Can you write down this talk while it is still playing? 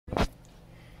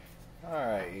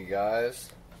Alright, you guys.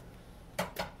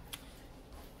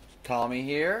 Tommy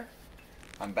here.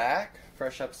 I'm back.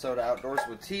 Fresh episode of Outdoors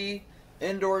with T.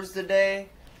 Indoors today.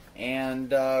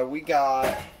 And we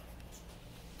got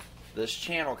this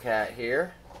channel cat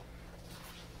here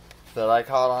that I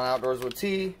caught on Outdoors with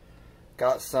T.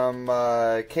 Got some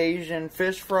Cajun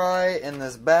fish fry in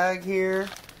this bag here.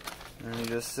 And you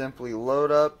just simply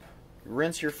load up,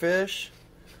 rinse your fish,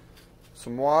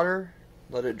 some water,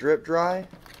 let it drip dry,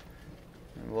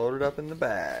 and load it up in the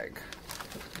bag.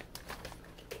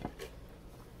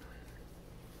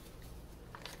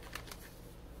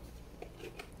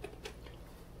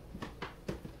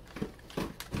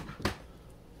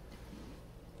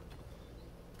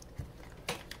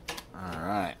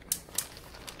 Alright.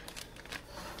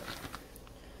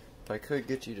 If I could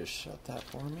get you to shut that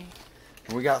for me.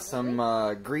 And we got some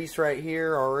grease right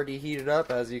here already heated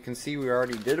up. As you can see, we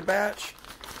already did a batch.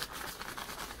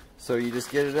 So you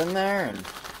just get it in there and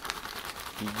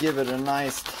you give it a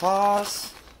nice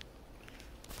toss.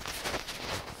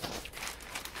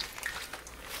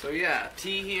 So yeah,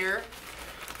 T here.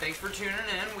 Thanks for tuning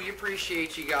in. We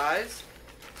appreciate you guys.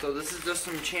 So this is just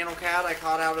some channel cat I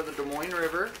caught out of the Des Moines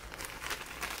River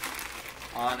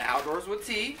on Outdoors with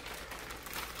T.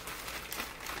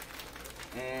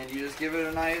 And you just give it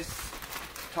a nice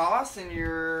toss in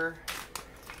your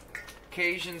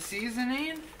Cajun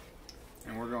seasoning.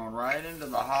 And we're going right into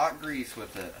the hot grease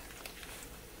with it.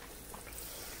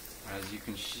 As you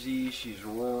can see, she's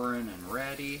roaring and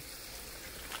ready.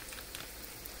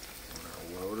 We're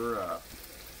going to load her up.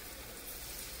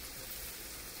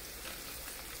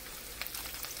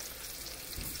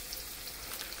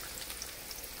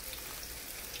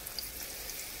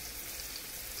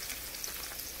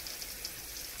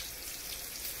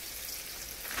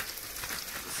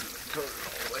 Coat it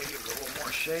all the way, give it a little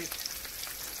more shake.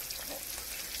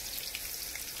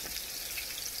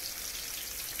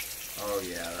 Oh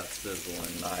yeah, that's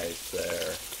sizzling nice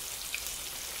there.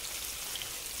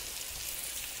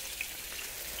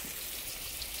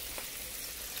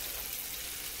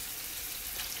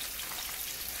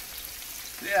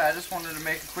 Yeah, I just wanted to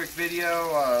make a quick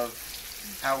video of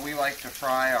how we like to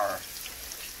fry our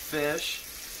fish.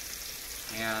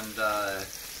 And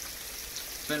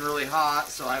it's been really hot,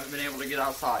 so I haven't been able to get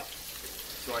outside.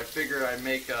 So I figured I'd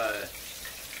make a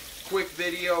quick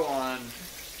video on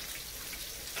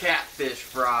catfish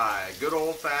fry. Good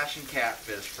old-fashioned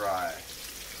catfish fry.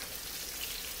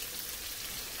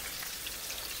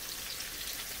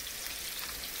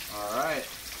 Alright.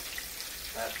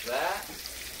 That's that.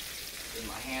 Give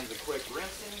my hands a quick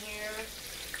rinse in here.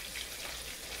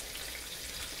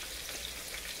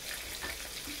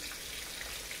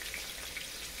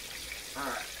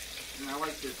 Alright. And I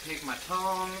like to take my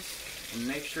tongs and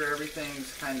make sure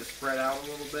everything's kind of spread out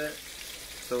a little bit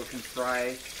so it can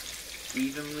fry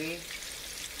evenly.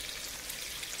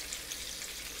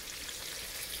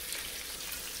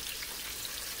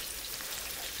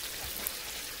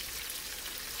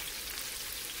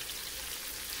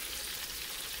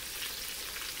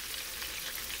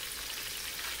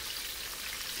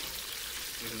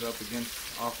 Get it up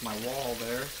off my wall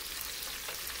there.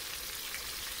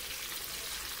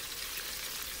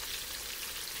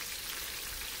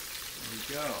 There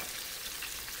we go.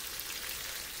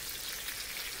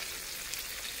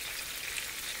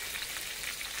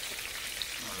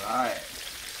 Alright.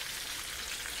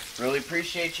 Really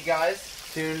appreciate you guys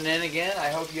tuning in again. I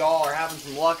hope you all are having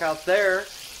some luck out there.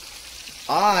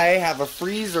 I have a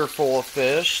freezer full of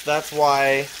fish. That's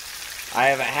why I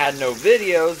haven't had no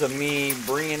videos of me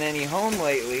bringing any home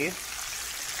lately.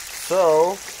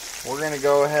 So, we're going to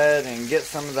go ahead and get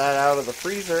some of that out of the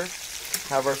freezer.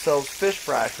 Have ourselves fish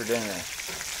fry for dinner.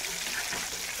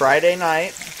 Friday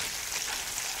night.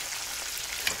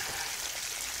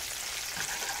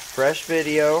 Fresh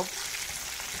video.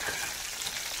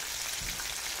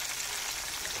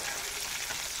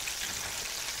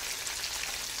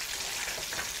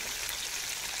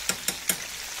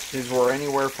 These were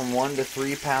anywhere from 1 to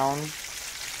 3 pound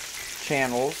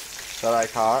channels that I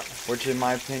caught, which in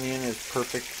my opinion is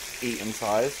perfect eating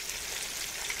size.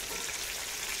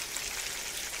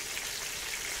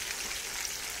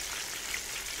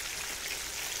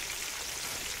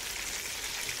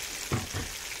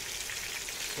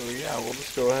 So yeah, we'll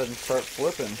just go ahead and start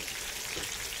flipping.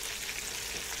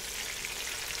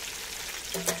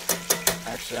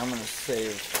 Actually, I'm going to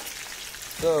save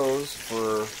those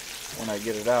for when I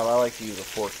get it out. I like to use a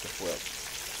fork to flip.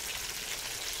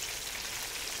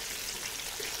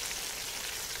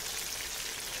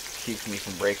 Keeps me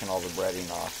from breaking all the breading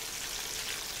off.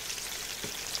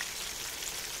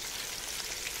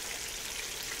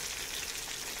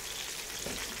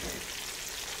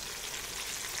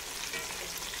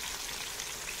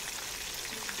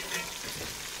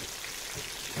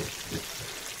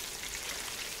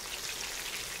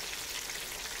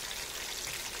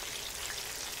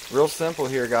 Real simple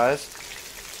here, guys.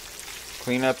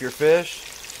 Clean up your fish,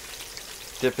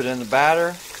 dip it in the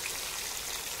batter,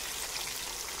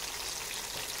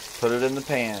 put it in the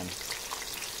pan.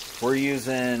 We're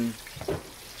using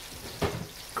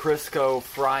Crisco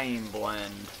frying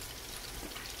blend,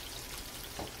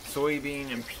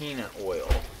 soybean and peanut oil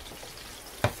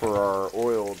for our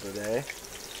oil today.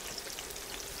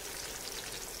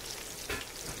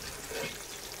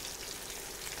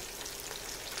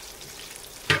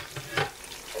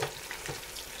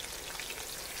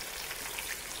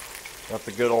 Got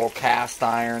the good old cast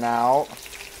iron out.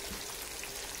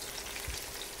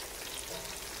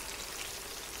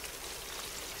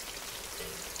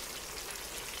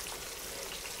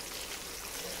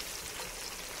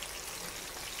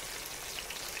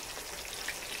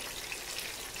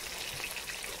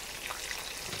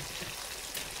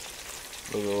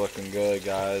 Those are looking good,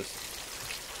 guys.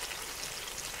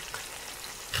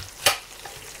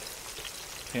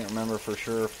 Can't remember for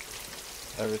sure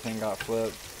if everything got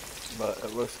flipped, but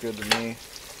it looks good to me.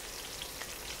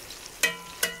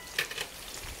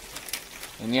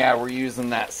 And yeah, we're using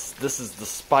that. This is the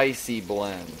spicy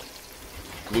blend.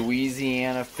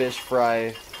 Louisiana fish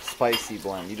fry spicy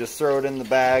blend. You just throw it in the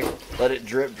bag, let it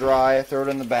drip dry, throw it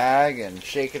in the bag, and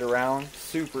shake it around.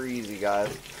 Super easy, guys.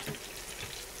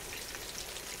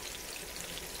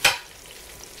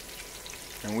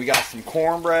 And we got some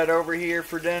cornbread over here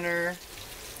for dinner,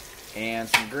 and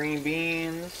some green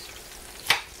beans,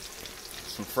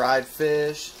 some fried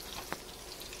fish.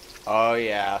 Oh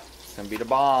yeah, it's gonna be the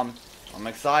bomb. I'm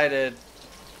excited.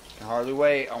 Can hardly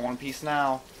wait. I want a piece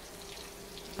now.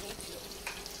 Me too.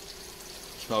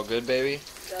 Smell good, baby? It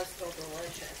does feel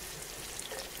delicious.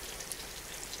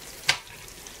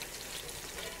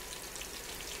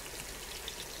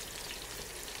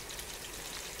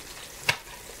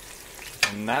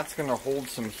 And that's gonna hold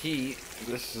some heat.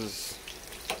 This is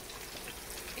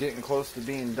getting close to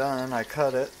being done. I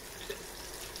cut it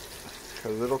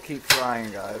because it'll keep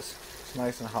frying, guys. It's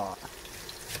nice and hot.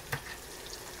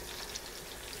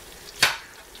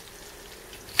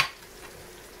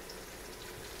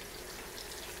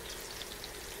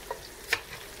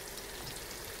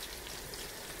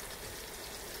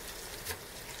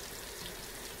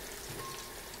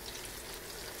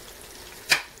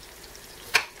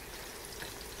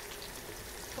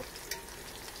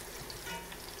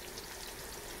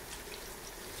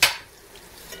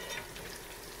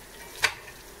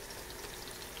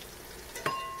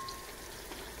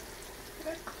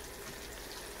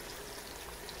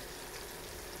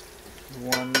 You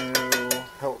want to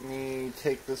help me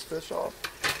take this fish off?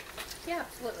 Yeah,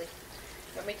 absolutely.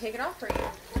 You want me to take it off or you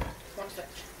want to switch?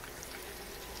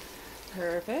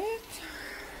 Perfect.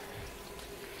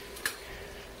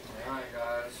 Alright,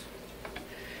 guys.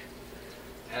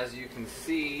 As you can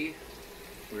see,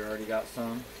 we already got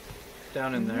some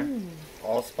down in there.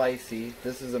 All spicy.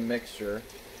 This is a mixture.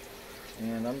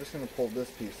 And I'm just going to pull this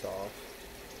piece off.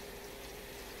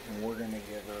 And we're going to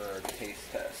give her a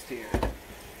taste test here.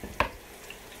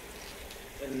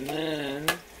 And then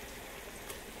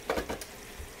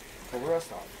pull the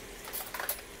rest off.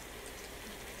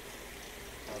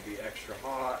 That'll be extra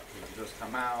hot because it just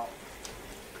come out.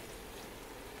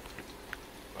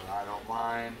 But I don't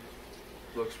mind.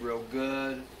 Looks real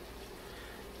good.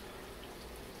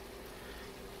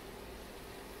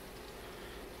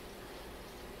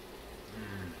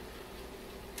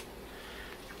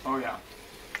 Oh yeah.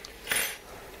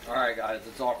 Alright guys,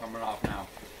 it's all coming off now.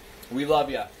 We love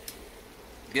you.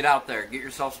 Get out there, get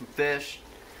yourself some fish,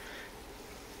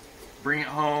 bring it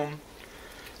home,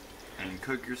 and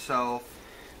cook yourself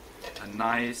a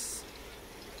nice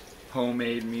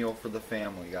homemade meal for the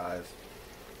family, guys.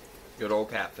 Good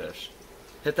old catfish.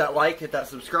 Hit that like, hit that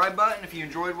subscribe button if you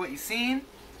enjoyed what you've seen.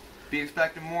 Be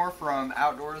expecting more from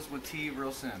Outdoors with T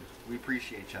real soon. We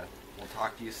appreciate you. We'll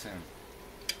talk to you soon.